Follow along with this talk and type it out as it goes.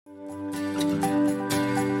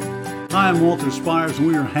Hi, I'm Walter Spires, and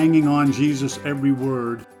we are hanging on Jesus' every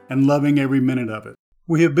word and loving every minute of it.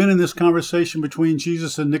 We have been in this conversation between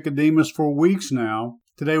Jesus and Nicodemus for weeks now.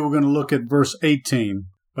 Today we're going to look at verse 18,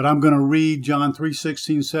 but I'm going to read John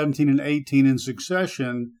 3:16, 17, and 18 in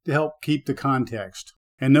succession to help keep the context.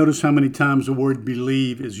 And notice how many times the word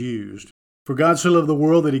believe is used. For God so loved the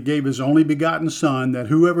world that he gave his only begotten Son, that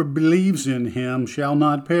whoever believes in him shall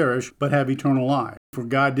not perish, but have eternal life. For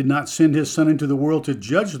God did not send his Son into the world to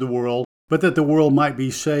judge the world, but that the world might be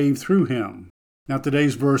saved through him. Now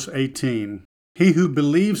today's verse 18. He who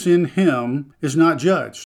believes in him is not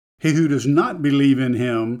judged. He who does not believe in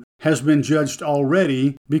him has been judged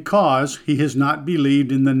already, because he has not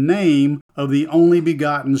believed in the name of the only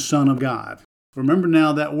begotten Son of God. Remember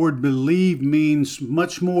now, that word believe means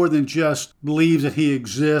much more than just believe that he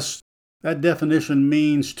exists. That definition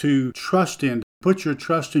means to trust in, put your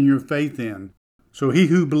trust and your faith in. So he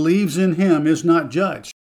who believes in him is not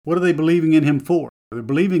judged. What are they believing in him for? They're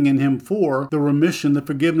believing in him for the remission, the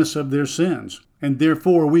forgiveness of their sins. And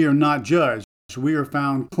therefore we are not judged. We are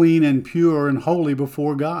found clean and pure and holy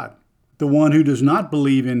before God. The one who does not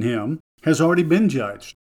believe in him has already been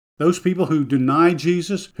judged. Those people who deny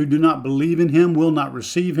Jesus, who do not believe in him, will not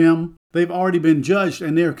receive him. They've already been judged,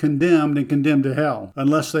 and they're condemned and condemned to hell,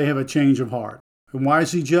 unless they have a change of heart. And why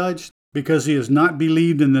is he judged? Because he has not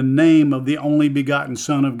believed in the name of the only begotten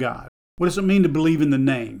Son of God. What does it mean to believe in the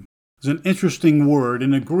name? It's an interesting word.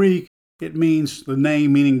 In the Greek, it means the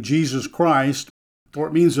name, meaning Jesus Christ, or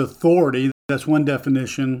it means authority. That's one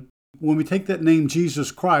definition. When we take that name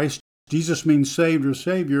Jesus Christ, Jesus means saved or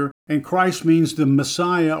Savior, and Christ means the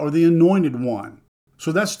Messiah or the Anointed One.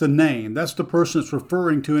 So that's the name. That's the person it's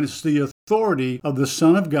referring to, and it's the authority of the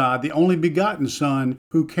Son of God, the only begotten Son,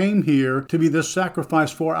 who came here to be the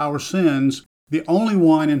sacrifice for our sins, the only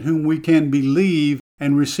one in whom we can believe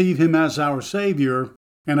and receive him as our Savior.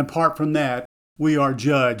 And apart from that, we are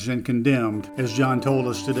judged and condemned, as John told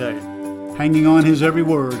us today. Hanging on his every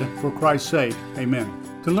word for Christ's sake. Amen.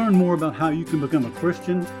 To learn more about how you can become a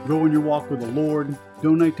Christian, grow in your walk with the Lord,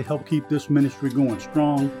 donate to help keep this ministry going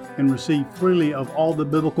strong, and receive freely of all the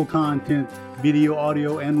biblical content, video,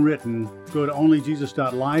 audio, and written, go to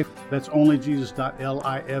onlyjesus.life. That's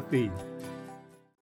onlyjesus.life.